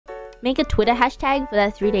Make a Twitter hashtag for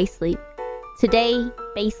that 3-day sleep. Today,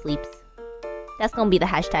 Bae sleeps. That's gonna be the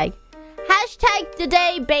hashtag. Hashtag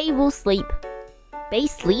today, Bae will sleep. Bae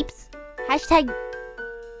sleeps? Hashtag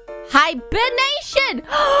hibernation!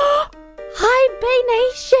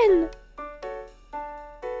 Hibernation!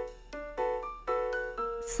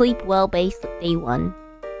 Sleep well, Bae, day 1.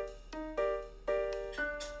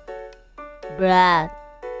 Bruh.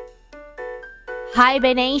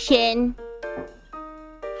 Hibernation.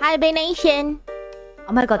 Hibernation.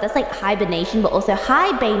 Oh my god, that's like hibernation, but also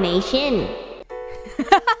hibernation.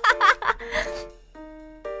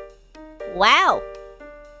 Wow.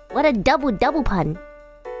 What a double pun.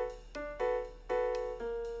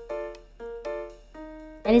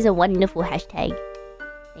 That is a wonderful hashtag.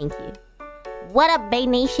 Thank you. What up, Bae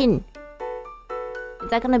Nation? Is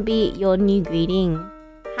that gonna be your new greeting?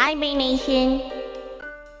 Hi, Bae Nation.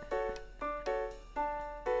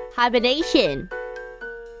 Hibernation.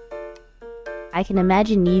 I can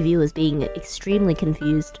imagine new viewers being extremely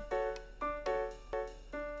confused.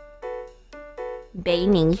 Bae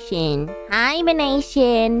Nation.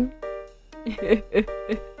 Hibernation.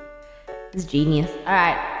 It's genius.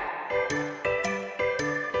 Alright.